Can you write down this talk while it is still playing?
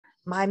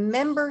my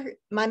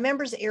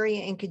members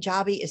area in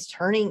Kajabi is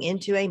turning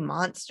into a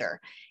monster.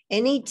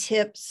 Any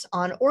tips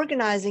on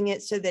organizing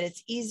it so that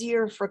it's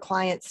easier for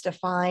clients to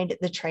find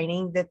the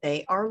training that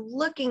they are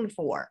looking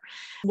for?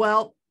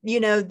 Well,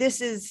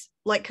 this is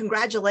like,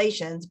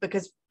 congratulations,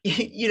 because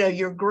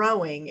you're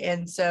growing.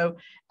 And so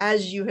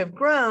as you have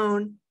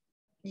grown,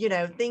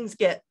 things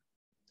get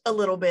a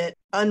little bit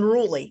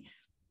unruly.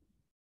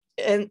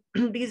 And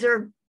these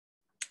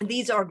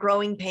are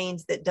growing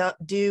pains that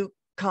do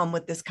come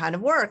with this kind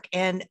of work.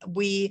 And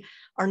we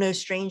are no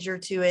stranger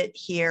to it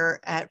here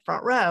at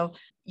Front Row.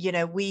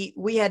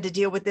 We had to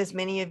deal with this.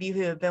 Many of you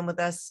who have been with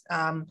us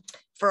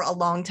for a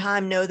long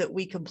time know that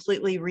we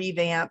completely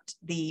revamped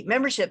the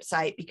membership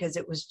site because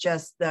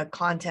the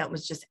content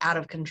was just out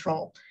of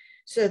control.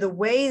 So the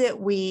way that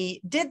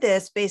we did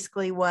this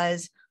basically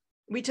was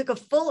we took a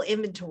full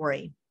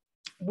inventory.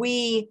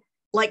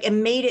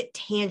 And made it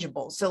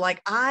tangible. So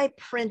I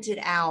printed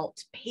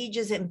out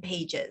pages and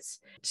pages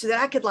so that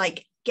I could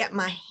get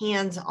my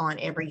hands on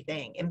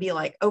everything and be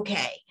like,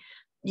 okay,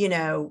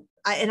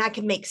 and I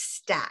can make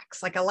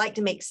stacks. I like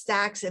to make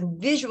stacks and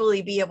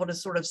visually be able to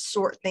sort of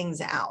sort things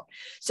out.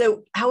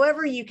 So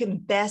however you can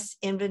best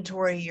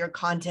inventory your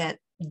content,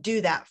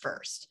 do that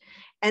first.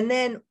 And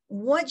then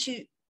once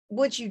you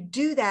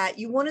do that,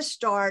 you want to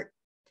start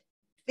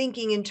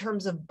thinking in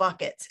terms of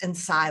buckets and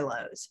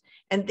silos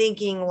and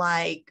thinking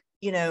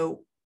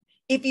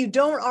if you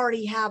don't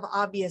already have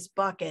obvious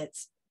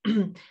buckets,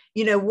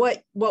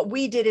 what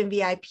we did in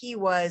VIP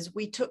was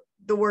we took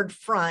the word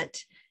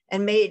front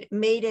and made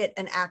it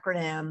an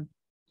acronym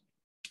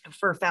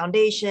for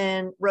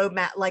foundation,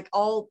 roadmap,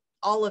 all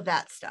of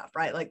that stuff,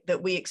 right?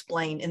 That we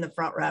explained in the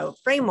Front Row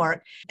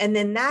framework. And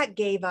then that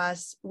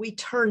we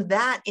turned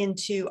that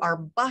into our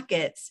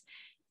buckets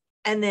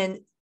and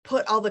then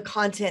put all the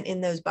content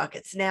in those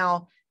buckets.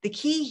 Now, the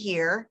key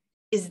here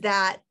is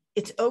that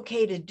it's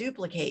okay to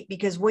duplicate,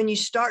 because when you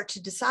start to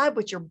decide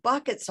what your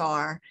buckets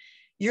are,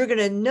 you're going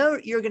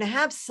to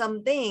have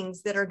some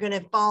things that are going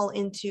to fall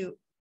into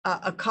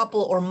a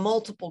couple or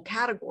multiple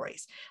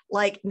categories.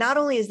 Not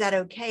only is that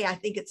okay, I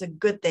think it's a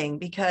good thing,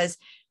 because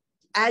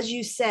as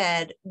you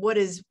said,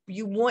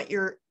 you want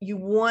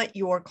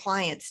your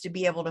clients to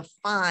be able to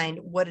find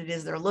what it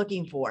is they're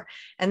looking for.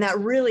 And that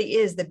really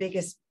is the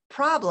biggest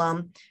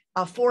problem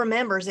for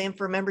members and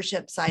for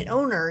membership site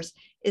owners,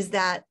 is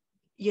that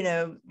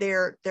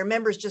their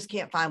members just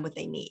can't find what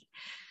they need.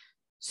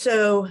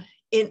 So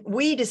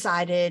we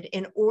decided,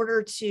 in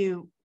order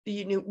to,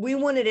 we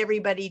wanted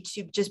everybody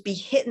to just be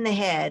hit in the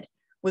head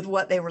with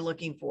what they were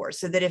looking for,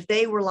 so that if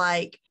they were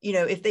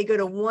if they go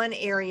to one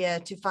area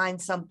to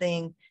find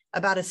something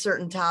about a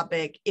certain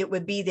topic, it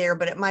would be there,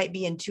 but it might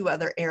be in 2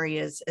 other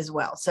areas as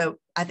well. So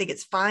I think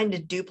it's fine to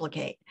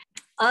duplicate.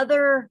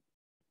 Other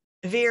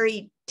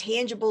very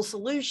tangible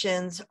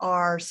solutions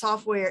are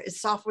software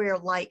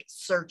like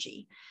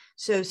Searchy.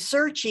 So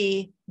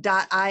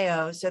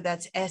Searchy.io, so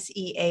that's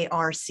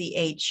SEARCHIE.io.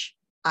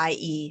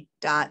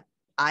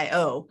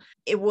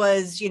 It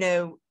was,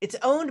 it's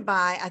owned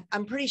by,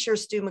 I'm pretty sure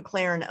Stu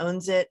McLaren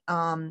owns it,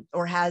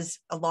 or has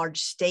a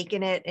large stake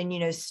in it. And,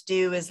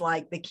 Stu is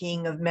the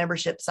king of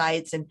membership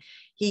sites, and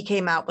he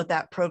came out with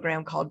that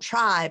program called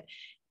Tribe.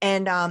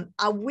 And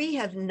we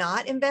have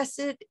not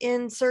invested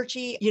in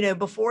Searchy.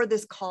 Before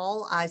this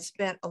call, I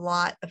spent a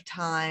lot of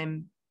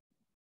time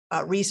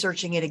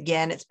researching it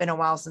again. It's been a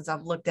while since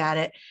I've looked at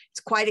it.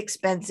 It's quite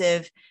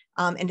expensive.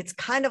 And it's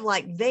kind of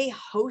like they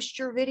host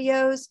your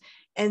videos.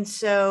 And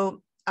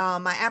so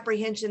my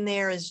apprehension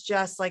there is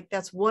just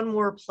that's one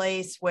more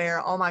place where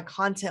all my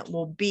content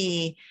will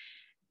be.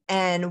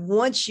 And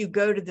once you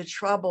go to the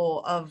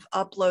trouble of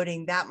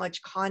uploading that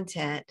much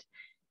content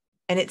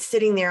and it's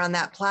sitting there on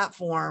that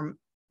platform,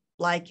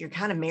 you're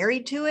kind of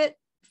married to it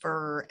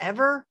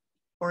forever,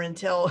 or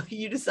until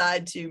you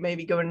decide to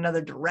maybe go in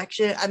another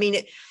direction. I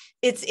mean,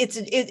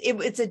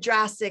 it's a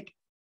drastic,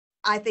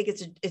 I think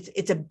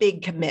it's a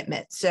big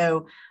commitment.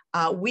 So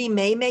we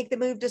may make the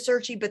move to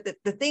Searchy, but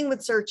the thing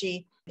with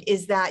Searchy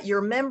is that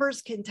your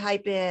members can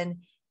type in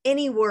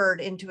any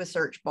word into a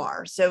search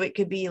bar. So it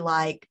could be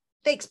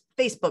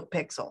Facebook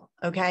pixel.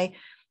 Okay.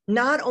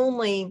 Not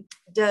only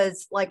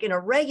does in a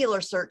regular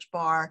search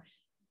bar,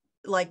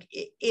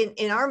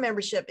 in our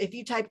membership, if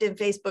you typed in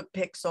Facebook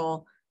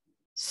pixel,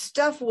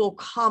 stuff will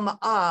come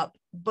up,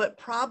 but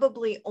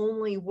probably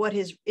only what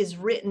is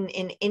written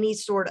in any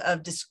sort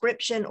of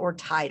description or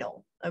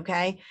title.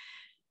 Okay.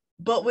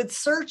 But with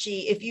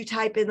Searchy, if you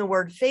type in the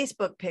word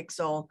Facebook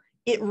pixel,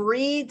 it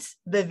reads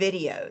the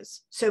videos.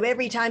 So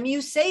every time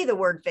you say the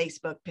word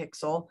Facebook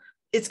pixel,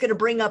 it's going to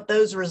bring up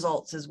those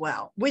results as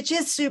well, which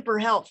is super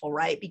helpful,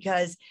 right?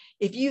 Because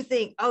if you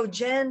think, oh,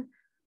 Jen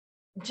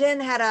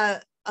had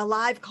a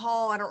live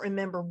call, I don't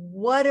remember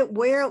where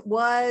it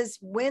was,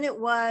 when it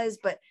was,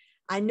 but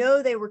I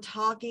know they were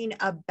talking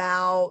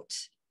about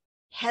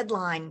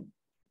headlines,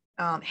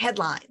 and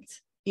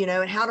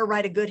how to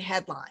write a good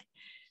headline.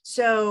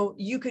 So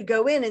you could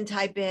go in and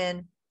type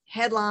in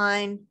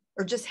headline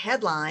or just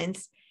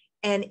headlines,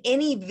 and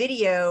any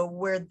video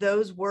where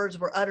those words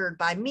were uttered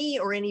by me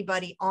or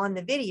anybody on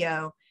the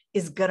video,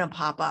 is going to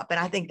pop up. And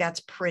I think that's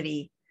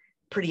pretty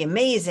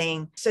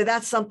amazing. So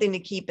that's something to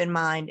keep in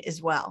mind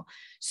as well.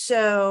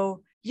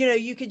 So,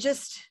 you could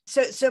just,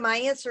 so my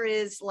answer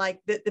is like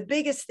the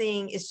biggest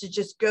thing is to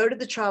just go to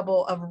the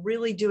trouble of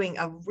really doing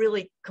a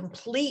really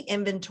complete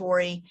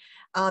inventory.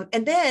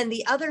 And then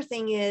the other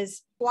thing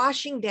is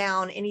washing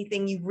down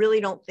anything you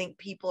really don't think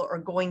people are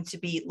going to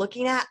be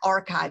looking at,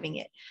 archiving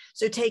it.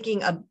 So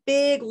taking a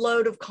big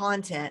load of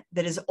content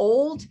that is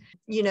old,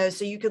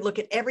 so you could look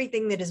at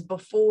everything that is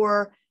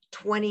before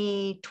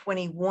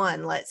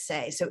 2021, let's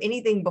say. So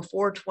anything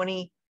before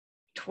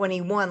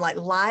 2021, like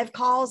live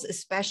calls,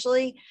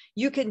 especially,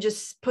 you can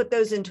just put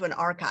those into an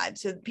archive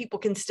so that people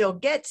can still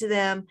get to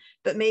them,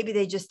 but maybe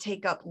they just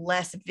take up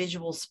less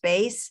visual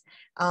space.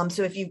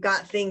 So if you've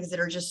got things that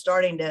are just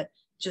starting to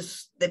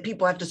that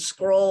people have to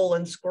scroll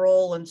and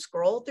scroll and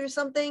scroll through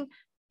something,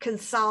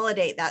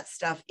 consolidate that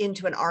stuff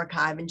into an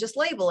archive and just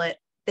label it.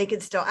 They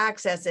can still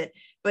access it,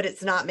 but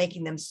it's not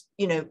making them,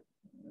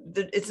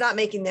 it's not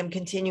making them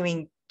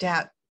continuing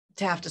to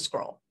have to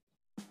scroll.